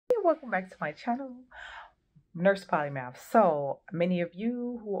welcome back to my channel, Nurse Polymaths. So many of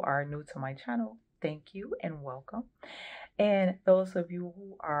you who are new to my channel, thank you and welcome. And those of you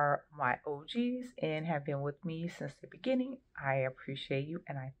who are my OGs and have been with me since the beginning, I appreciate you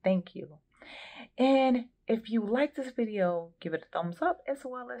and I thank you. And if you like this video, give it a thumbs up as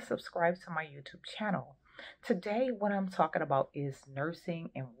well as subscribe to my YouTube channel. Today, what I'm talking about is nursing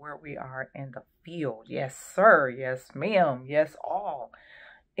and where we are in the field. Yes, sir. Yes, ma'am. Yes, all.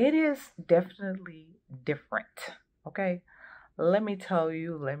 It is definitely different. Okay. Let me tell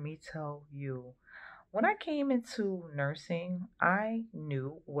you. When I came into nursing, I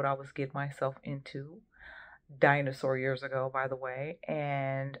knew what I was getting myself into. Dinosaur years ago, by the way.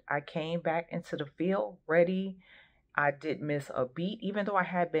 And I came back into the field ready. I didn't miss a beat, even though I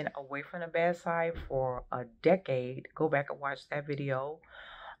had been away from the bedside for a decade. Go back and watch that video.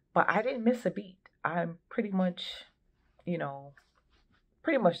 But I didn't miss a beat. I'm pretty much,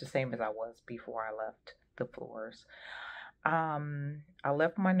 pretty much the same as I was before I left the floors. I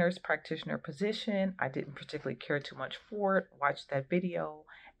left my nurse practitioner position. I didn't particularly care too much for it. Watch that video.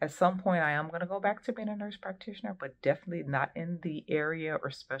 At some point, I am going to go back to being a nurse practitioner, but definitely not in the area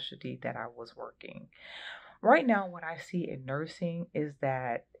or specialty that I was working. Right now, what I see in nursing is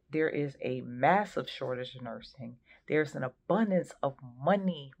that there is a massive shortage of nursing. There's an abundance of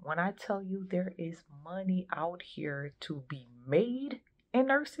money. When I tell you there is money out here to be made in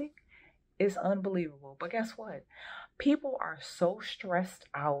nursing, it's unbelievable. But guess what? People are so stressed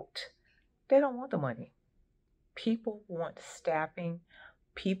out, they don't want the money. People want staffing.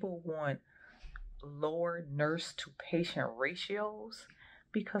 People want lower nurse to patient ratios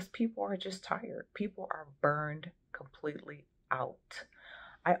because people are just tired. People are burned completely out.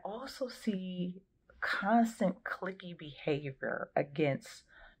 I also see constant cliquey behavior against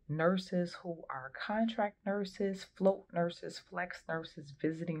nurses who are contract nurses, float nurses, flex nurses,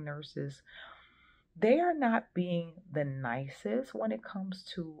 visiting nurses. They are not being the nicest when it comes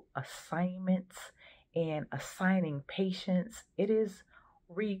to assignments and assigning patients. It is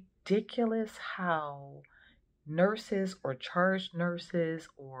ridiculous how nurses or charge nurses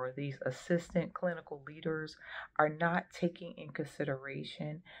or these assistant clinical leaders are not taking in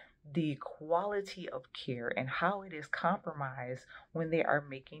consideration the quality of care and how it is compromised when they are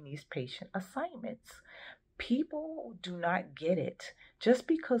making these patient assignments. People do not get it. Just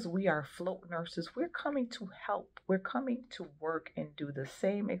because we are float nurses, we're coming to help. We're coming to work and do the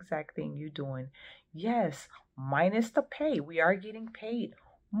same exact thing you're doing. Yes, minus the pay. We are getting paid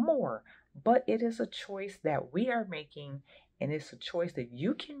more, but it is a choice that we are making, and it's a choice that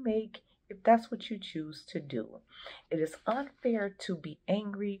you can make if that's what you choose to do. It is unfair to be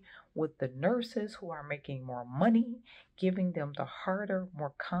angry with the nurses who are making more money, giving them the harder,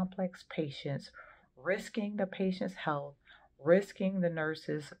 more complex patients, risking the patient's health, risking the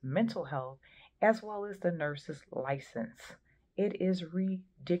nurse's mental health, as well as the nurse's license. It is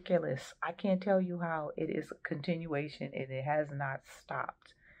ridiculous. I can't tell you how. It is a continuation and it has not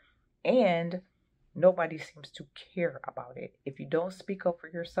stopped. And nobody seems to care about it. If you don't speak up for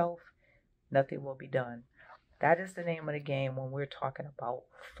yourself, nothing will be done. That is the name of the game when we're talking about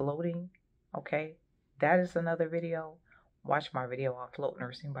floating, okay? That is another video. Watch my video on float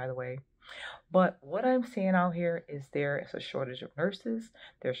nursing, by the way. But what I'm seeing out here is there is a shortage of nurses.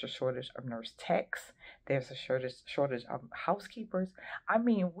 There's a shortage of nurse techs. There's a shortage of housekeepers. I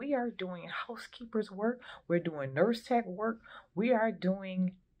mean, we are doing housekeepers work. We're doing nurse tech work. We are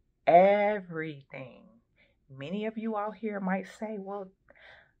doing everything. Many of you out here might say, well,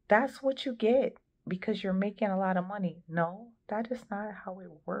 that's what you get because you're making a lot of money. No, that is not how it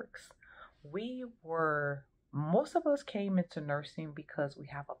works. Most of us came into nursing because we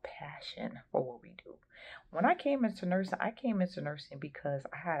have a passion for what we do. When I came into nursing because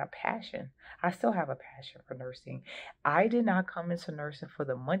I had a passion. I still have a passion for nursing. I did not come into nursing for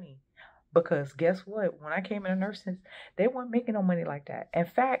the money because guess what? When I came into nursing, they weren't making no money like that. In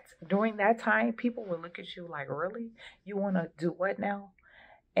fact, during that time, people would look at you like, really? You want to do what now?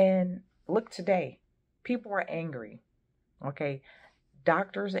 And look today, people are angry. Okay,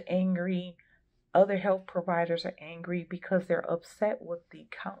 doctors are angry. Other health providers are angry because they're upset with the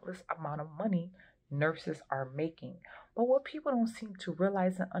countless amount of money nurses are making. But what people don't seem to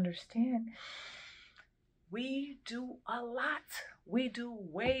realize and understand, we do a lot. We do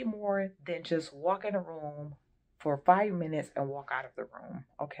way more than just walk in a room for 5 minutes and walk out of the room,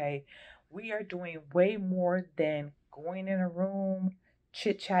 okay? We are doing way more than going in a room,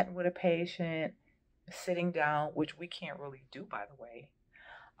 chit-chatting with a patient, sitting down, which we can't really do, by the way.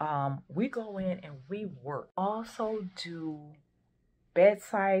 We go in and we work. Also do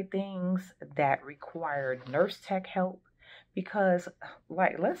bedside things that require nurse tech help Because,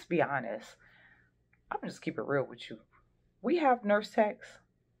 like, let's be honest, I'm just keep it real with you. We have nurse techs,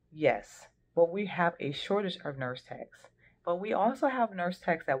 yes, but we have a shortage of nurse techs. But we also have nurse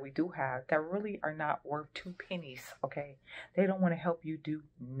techs that we do have that really are not worth two pennies, okay? They don't want to help you do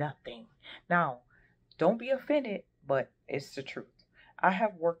nothing. Now, don't be offended, but it's the truth. I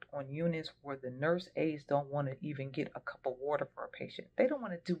have worked on units where the nurse aides don't want to even get a cup of water for a patient. They don't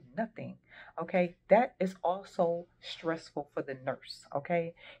want to do nothing. Okay, that is also stressful for the nurse.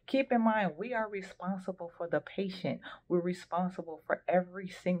 Okay, keep in mind we are responsible for the patient. We're responsible for every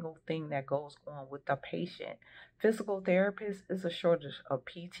single thing that goes on with the patient. Physical therapist is a shortage of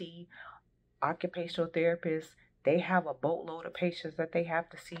PT, occupational therapists. They have a boatload of patients that they have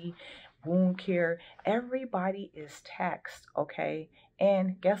to see, wound care. Everybody is taxed, okay?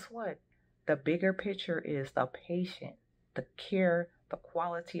 And guess what? The bigger picture is the patient, the care, the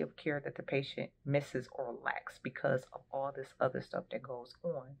quality of care that the patient misses or lacks because of all this other stuff that goes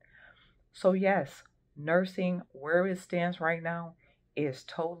on. So, yes, nursing, where it stands right now, is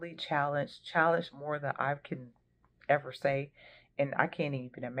totally challenged more than I can ever say. And I can't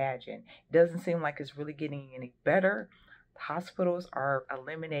even imagine. It doesn't seem like it's really getting any better. Hospitals are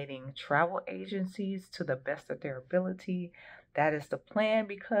eliminating travel agencies to the best of their ability. That is the plan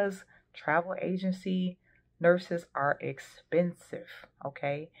because travel agency nurses are expensive,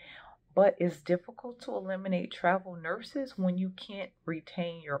 okay? But it's difficult to eliminate travel nurses when you can't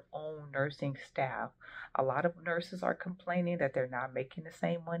retain your own nursing staff. A lot of nurses are complaining that they're not making the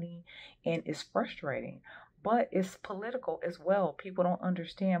same money, and it's frustrating. But it's political as well. People don't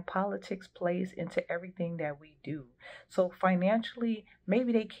understand politics plays into everything that we do. So financially,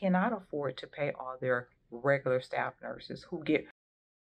 maybe they cannot afford to pay all their regular staff nurses who get